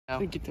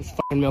Get this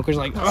fucking milker's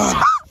like,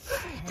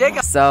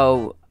 Jacob.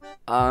 So,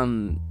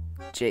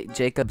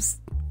 Jacob's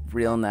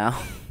real now.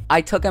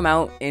 I took him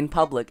out in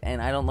public,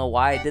 and I don't know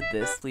why I did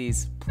this.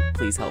 Please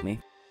help me.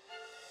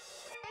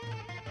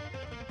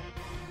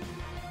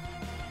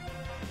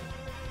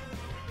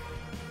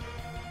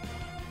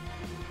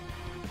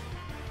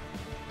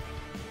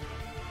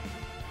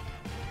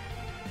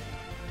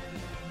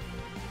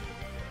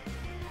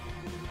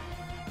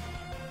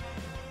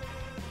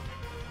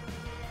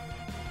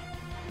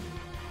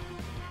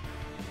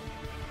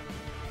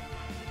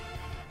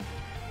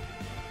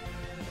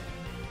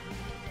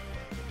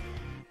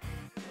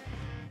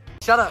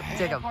 Shut up,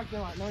 Jacob.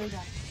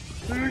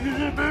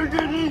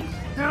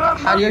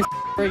 how do you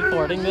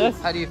recording this?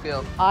 How do you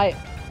feel? I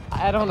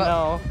don't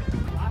know.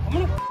 I'm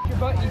gonna your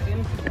butt,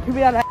 Ethan. Give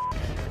me that.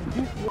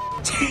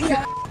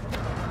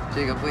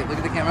 Jacob, wait, look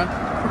at the camera.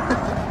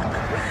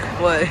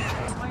 What?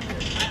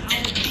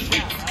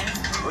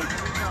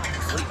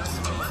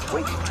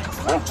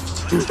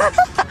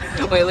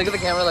 Wait, look at the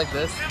camera like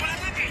this.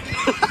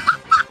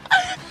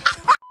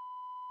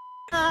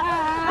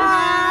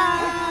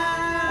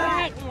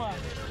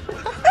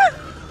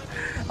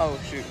 Oh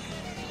shoot.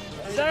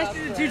 Shout to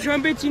the two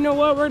trumpets, you know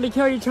what? We're gonna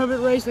carry a trumpet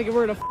race like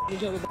we're gonna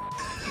each other.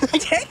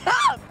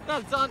 Jacob!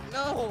 No.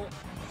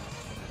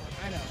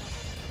 I know.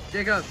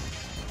 Jacob.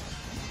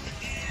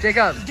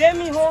 Jacob. Get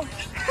me home.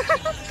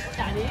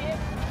 Daddy.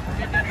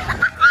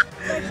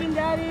 Section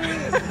daddy.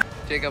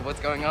 Jacob, what's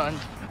going on?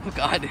 Oh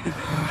god.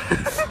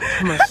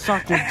 I'm gonna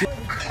suck your dick.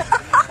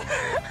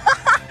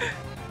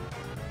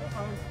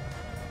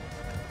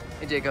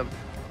 Hey Jacob.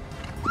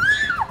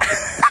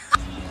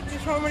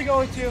 Which one are we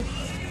going to?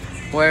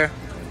 Where?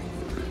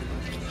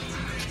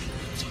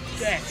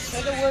 Yeah.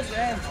 Say the words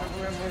end.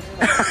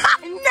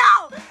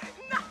 No!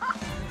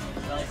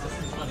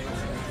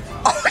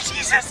 Oh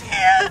Jesus, he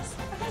is!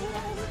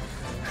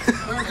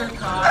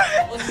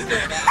 Let's do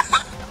that.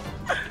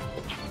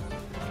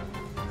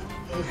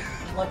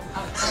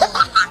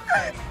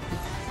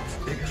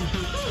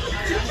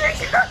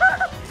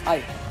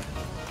 Hi.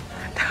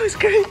 That was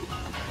great.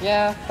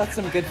 Yeah, that's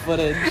some good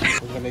footage.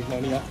 We're gonna make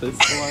money off this.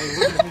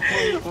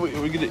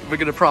 We're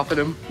gonna profit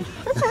him.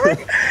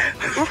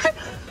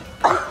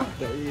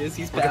 There he is.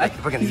 He's back.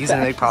 We're gonna use him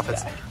to make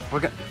profits.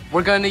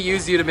 We're gonna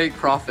use you to make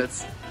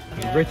profits.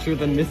 Richer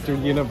than Mr.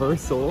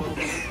 Universal.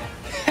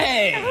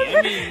 Hey,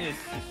 I mean,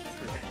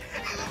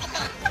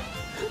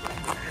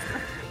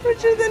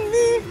 richer than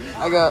me.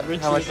 I got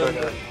how much do I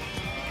got? All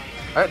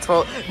right,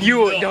 12.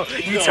 You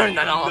turn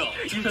that off.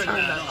 You turn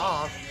that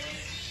off.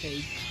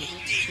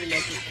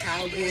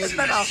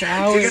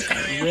 Showers,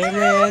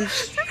 women.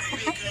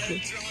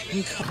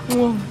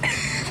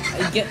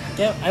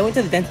 I went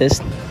to the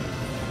dentist.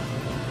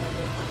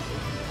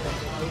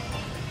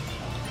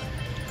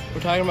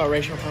 We're talking about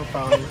racial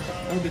profiling.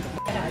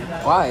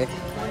 Why?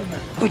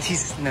 Oh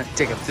Jesus, no,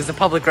 Jacob. This is a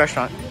public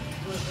restaurant.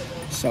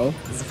 So?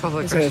 This is a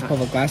public This was restaurant.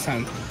 public last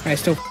time. I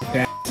still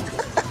that.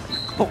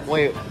 Oh,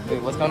 wait,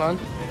 what's going on?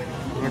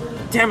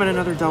 Damn it,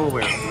 another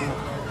Delaware.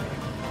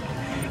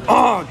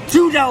 Oh,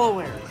 2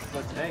 Delaware.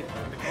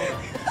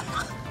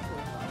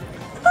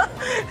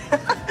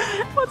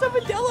 What's up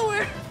in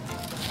Delaware?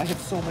 I have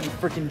so many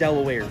freaking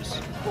Delawares.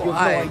 You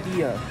Why? have no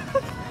idea.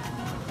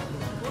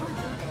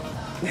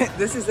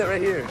 This is it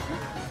right here.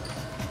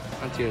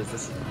 Oh, cheers.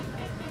 This is...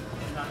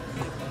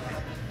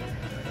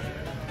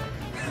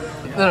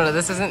 No,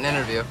 this isn't an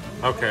interview.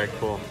 Okay,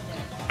 cool.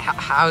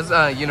 How's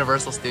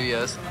Universal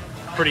Studios?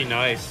 Pretty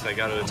nice, I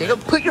gotta admit.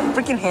 Jacob, put your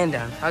freaking hand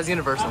down. How's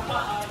Universal?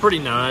 It's pretty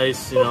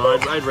nice, you know,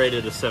 I'd rate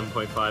it a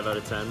 7.5 out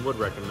of 10. Would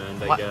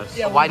recommend, I guess.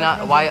 Yeah, why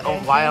not? Why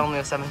only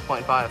a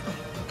 7.5?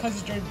 Because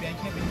it's during band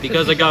camp.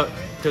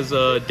 Because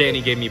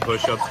Danny gave me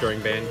push-ups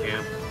during band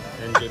camp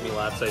and gave me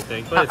laps, I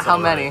think. But it's How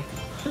all right. many?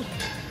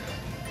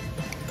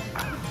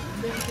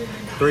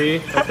 3,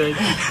 I think.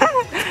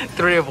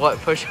 3 of what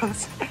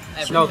push-ups?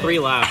 No, 3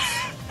 laps.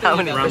 How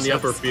many Around the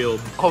push-ups? upper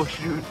field. Oh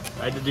shoot.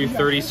 I had to do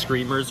 30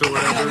 screamers or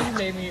whatever.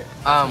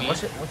 What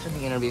should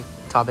the interview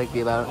topic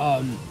be about?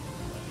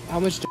 How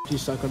much do you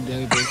suck on a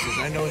daily basis?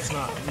 I know it's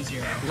not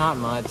easier. Not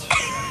much.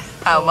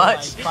 How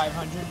much? Like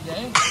 500 a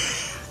day?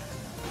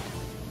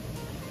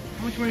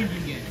 How much money do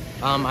you get?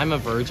 I'm a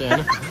virgin. I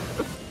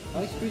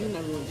like squeezing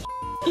everyone's.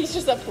 He's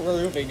just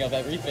approving of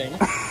everything.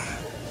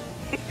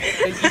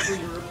 Thank you for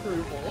your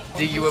approval.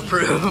 Do you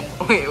approve?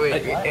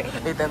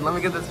 Wait, then let me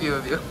get this view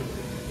of you.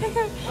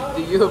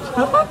 Do you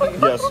approve?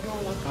 Yes.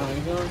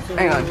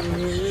 Hang on.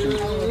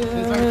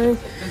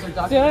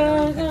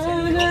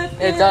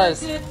 It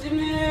does.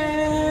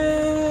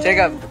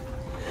 Jacob.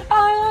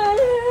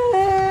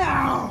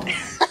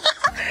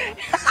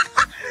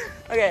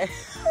 Okay.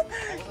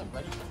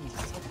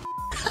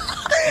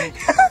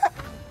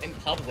 In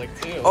public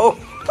too. Oh.